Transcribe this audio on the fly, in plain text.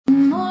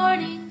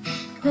morning.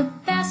 The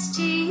best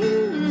to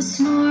you this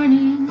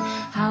morning.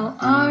 How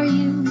are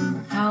you?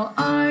 How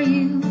are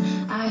you?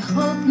 I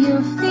hope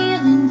you're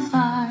feeling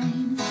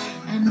fine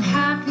and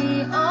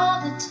happy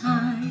all the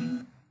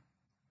time.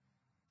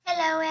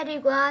 Hello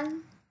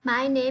everyone,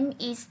 my name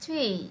is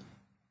Tuần.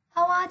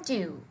 How are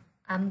you?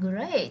 I'm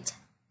great.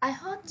 I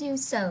hope you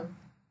so.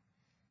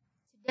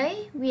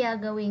 Today we are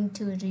going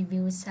to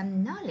review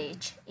some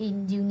knowledge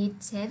in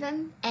Unit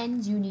 7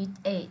 and Unit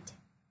 8.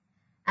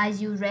 Are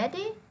you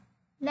ready?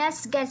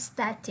 Let's get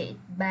started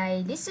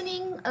by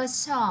listening a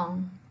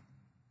song.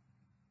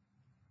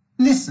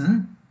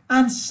 Listen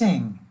and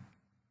sing.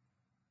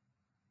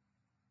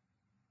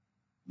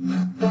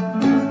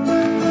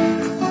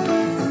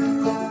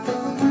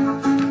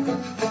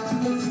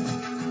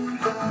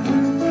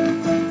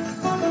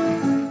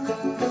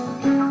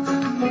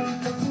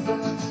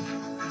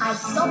 I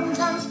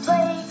sometimes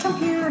play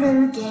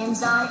computer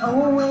games, I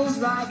always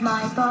ride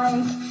my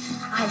bike.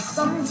 I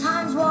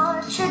sometimes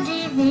watch a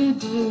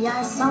DVD,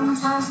 I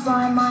sometimes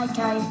fly my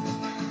kite.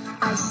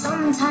 I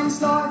sometimes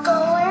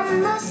snorkel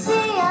in the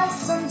sea, I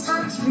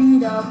sometimes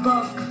read a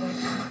book.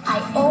 I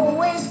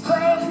always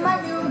play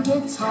my new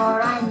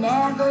guitar, I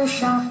never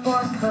shop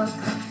or cook.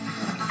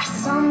 I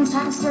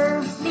sometimes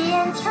surf the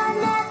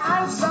internet,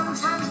 I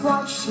sometimes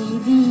watch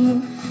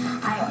TV.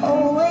 I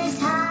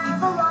always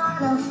have a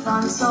lot of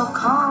fun, so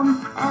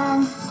come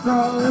and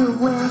play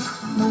with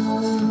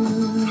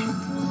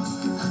me.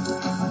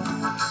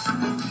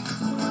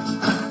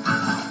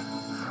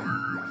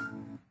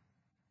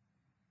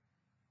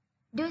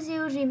 Do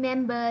you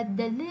remember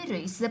the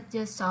lyrics of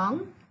the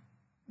song?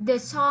 The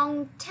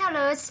song tells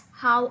us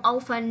how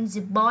often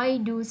the boy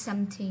do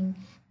something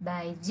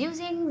by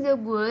using the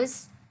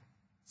words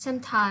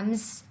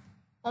sometimes,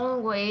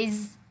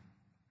 always,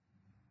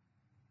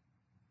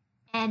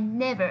 and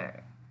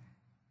never.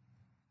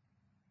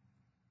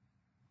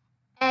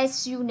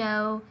 As you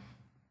know,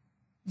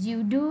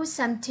 you do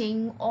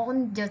something all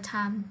the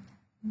time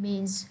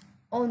means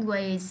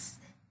always.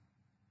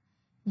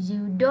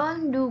 You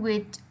don't do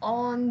it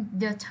all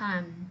the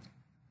time,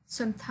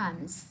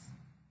 sometimes.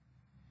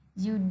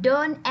 You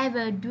don't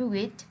ever do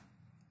it,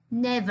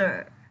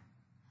 never.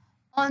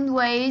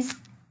 Always,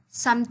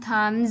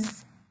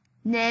 sometimes,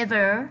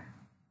 never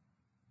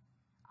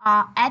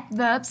are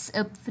adverbs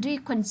of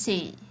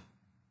frequency.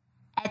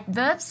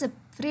 Adverbs of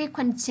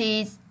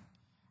frequency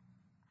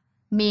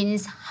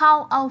means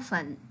how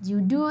often you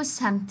do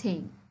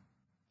something.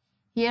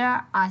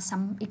 Here are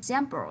some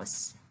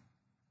examples.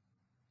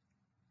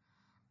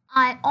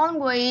 I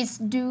always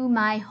do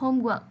my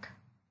homework.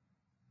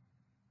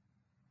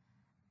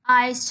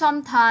 I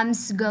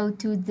sometimes go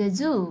to the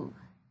zoo.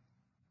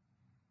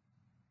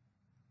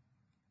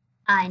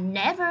 I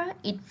never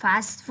eat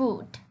fast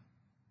food.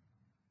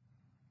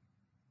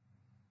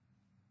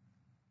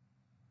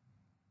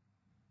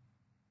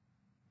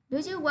 Do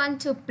you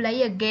want to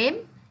play a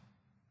game?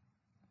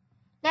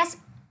 Let's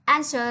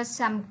answer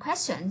some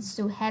questions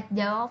to help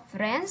your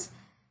friends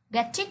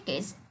get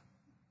tickets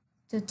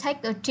to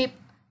take a trip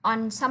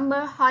on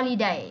summer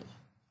holiday.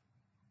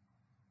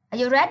 Are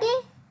you ready?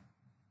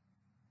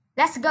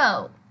 Let's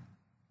go.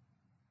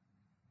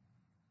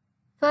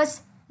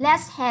 First,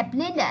 let's have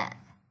Linda.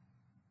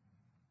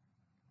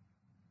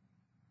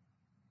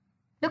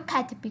 Look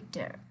at the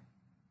picture.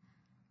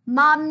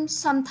 Mom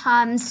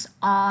sometimes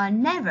or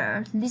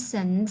never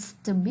listens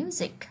to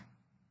music.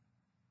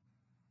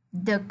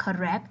 The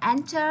correct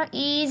answer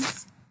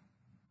is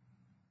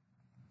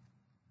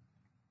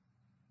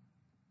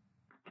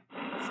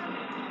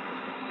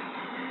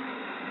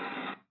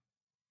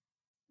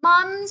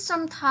Mom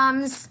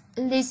sometimes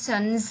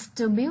listens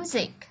to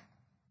music.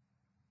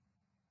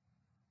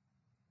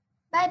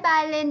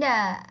 Bye-bye,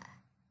 Linda.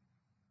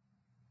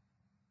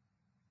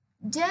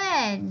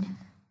 Jen.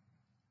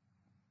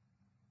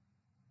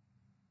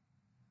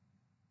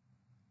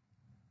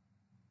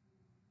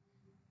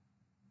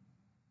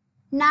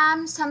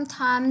 Nam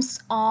sometimes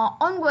or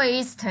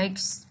always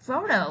takes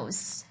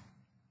photos.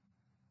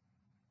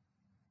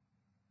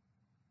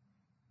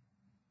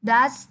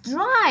 That's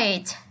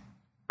right.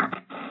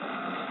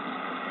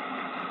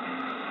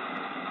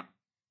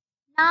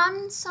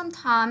 Nam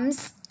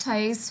sometimes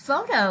takes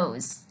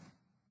photos.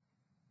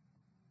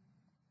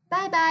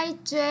 Bye-bye,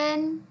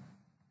 Jane.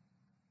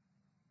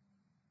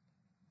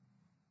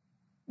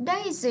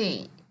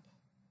 Daisy.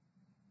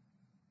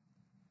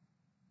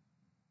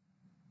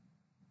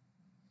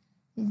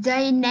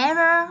 They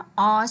never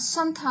or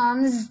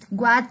sometimes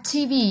watch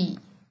TV.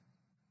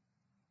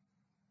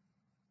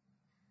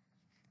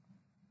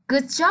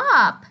 Good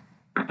job!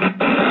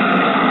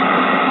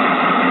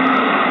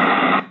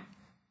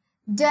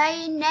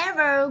 They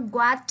never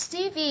watch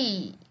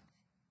TV.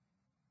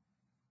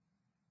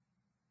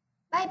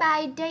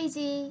 Bye-bye,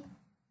 Daisy.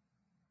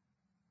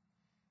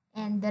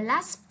 And the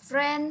last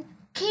friend,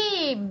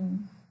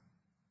 Kim.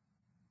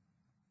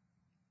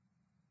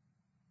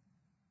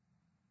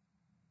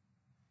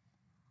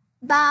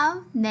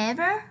 Bao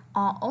never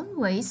or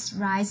always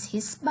rides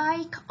his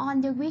bike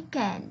on the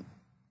weekend.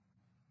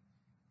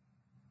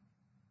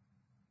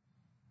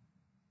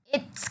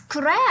 It's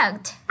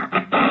correct.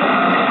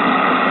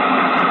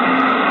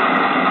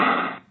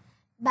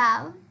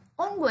 Bảo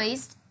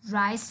always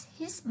rides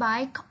his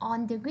bike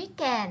on the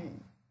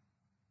weekend.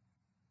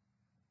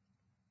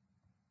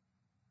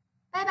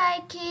 Bye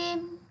bye,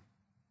 Kim.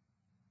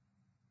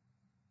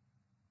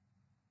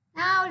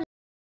 Now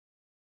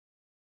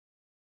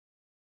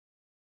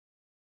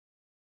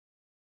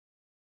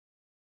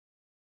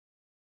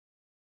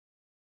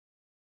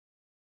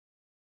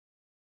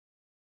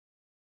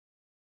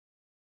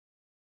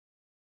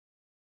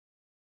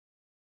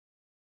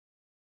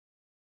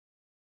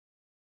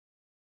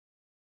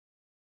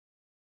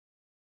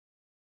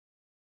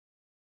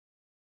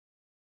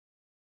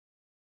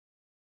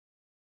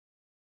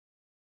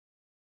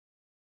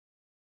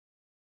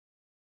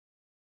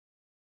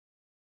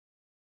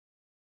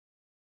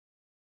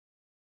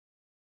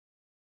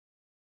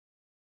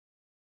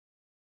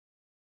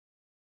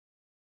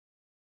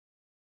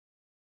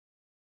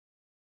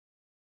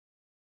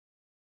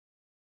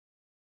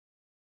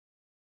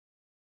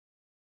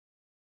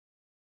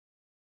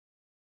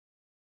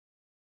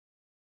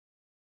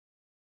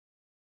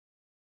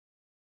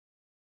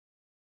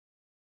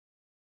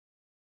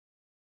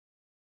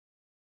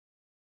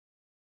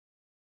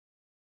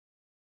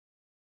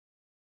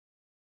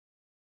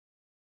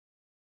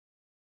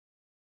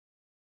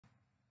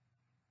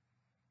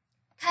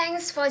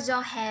thanks for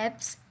your help.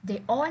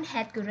 They all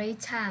had great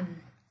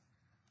time.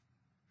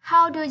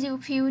 How do you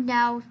feel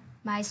now,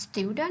 my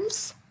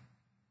students?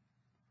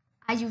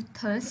 Are you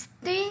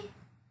thirsty?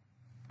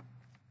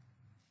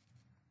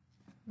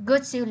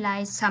 Would you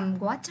like some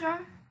water?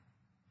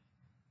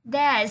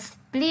 Yes,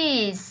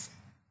 please.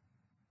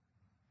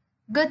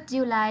 Would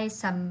you like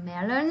some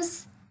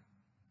melons?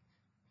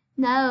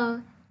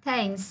 No,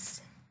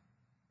 thanks.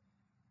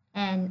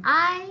 And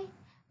I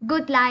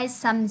would like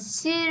some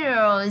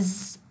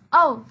cereals.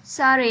 Oh,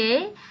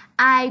 sorry.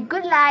 I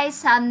would like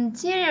some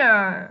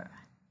cereal.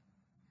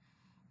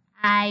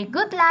 I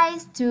would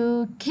like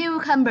 2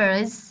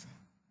 cucumbers.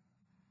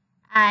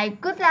 I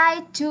would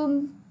like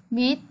 2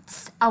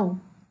 meats. Oh,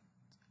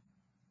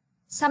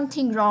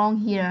 something wrong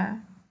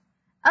here.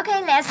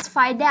 Okay, let's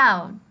find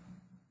out.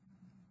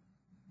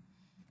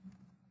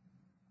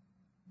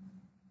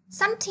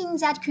 Something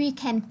that we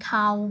can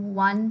count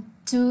 1,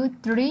 2,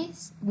 3,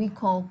 we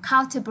call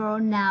countable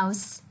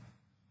nouns.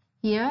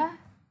 Here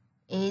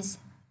is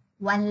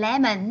 1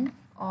 lemon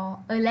or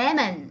a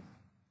lemon.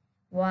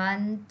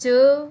 1,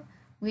 2,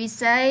 we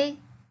say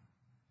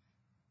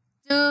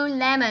 2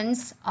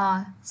 lemons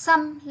or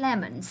some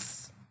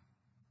lemons.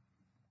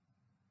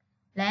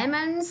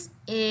 Lemons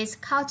is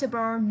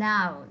countable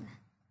noun.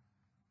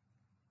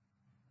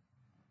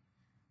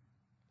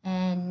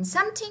 And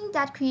something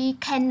that we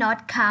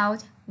cannot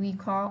count, we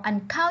call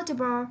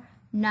uncountable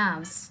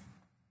nouns.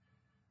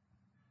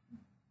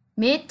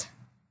 Meat,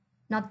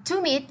 not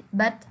 2 meat,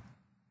 but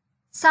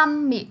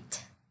some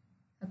meat.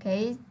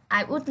 Okay,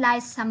 I would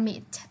like some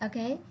meat.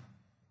 Okay.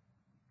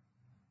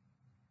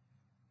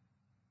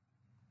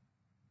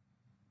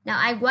 Now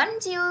I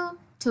want you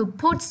to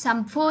put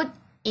some food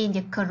in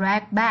the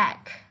correct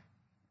bag.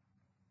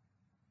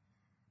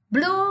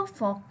 Blue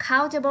for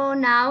countable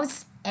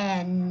nouns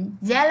and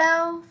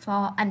yellow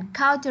for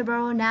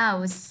uncountable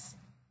nouns.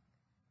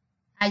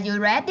 Are you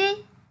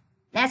ready?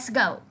 Let's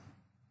go.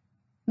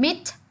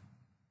 Meat,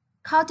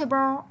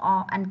 countable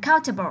or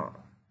uncountable?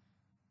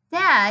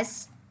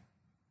 Yes,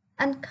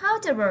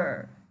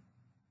 uncountable.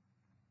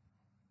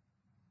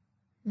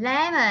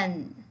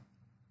 Lemon.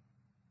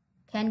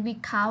 Can we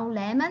count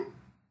lemon?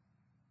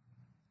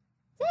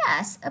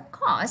 Yes, of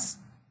course.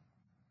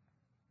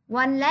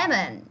 1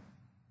 lemon.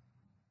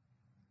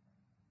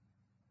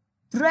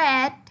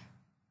 Bread.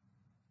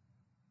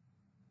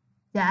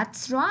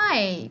 That's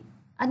right,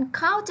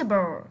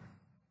 uncountable.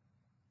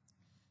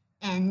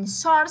 And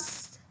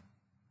sauce.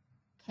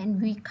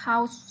 Can we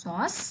count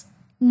sauce?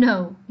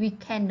 No, we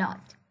cannot.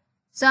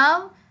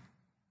 So,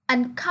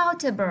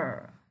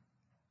 uncountable.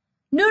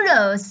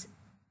 Noodles.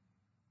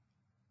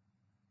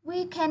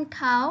 We can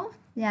count.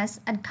 Yes,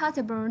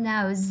 uncountable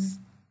nouns.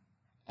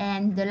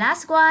 And the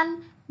last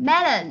one,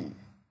 melon.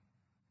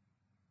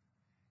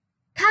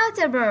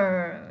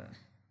 Countable.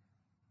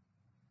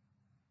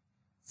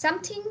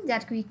 Something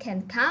that we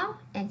can count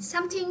and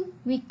something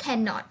we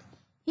cannot.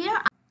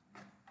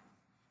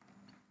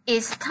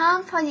 It's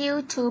time for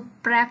you to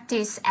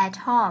practice at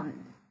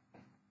home.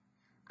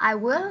 I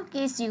will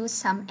give you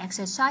some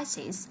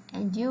exercises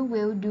and you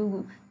will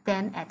do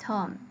them at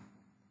home.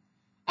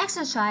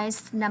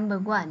 Exercise number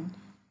 1.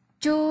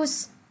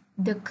 Choose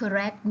the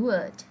correct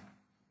word.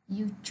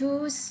 You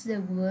choose the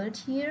word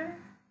here,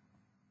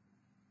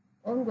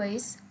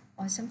 always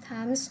or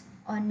sometimes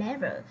or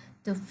never,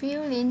 to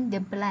fill in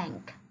the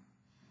blank.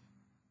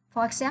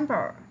 For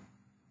example,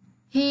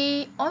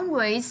 he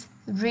always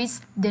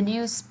reads the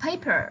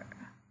newspaper.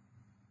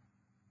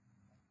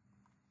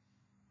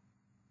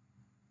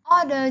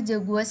 Order the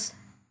words.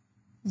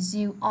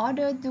 You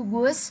order the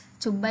words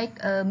to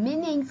make a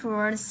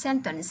meaningful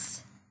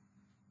sentence.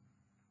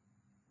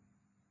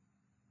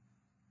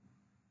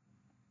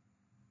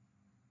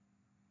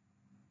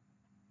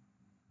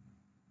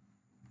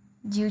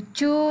 You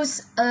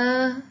choose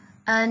a,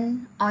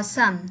 an, or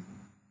some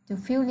to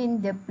fill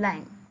in the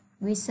blank.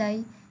 We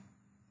say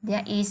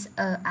there is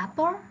an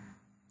apple,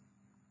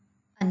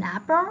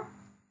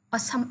 or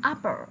some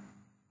apple.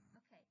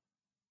 Okay.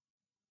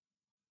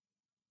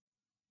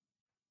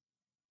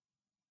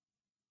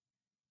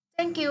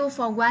 Thank you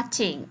for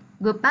watching.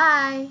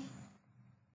 Goodbye.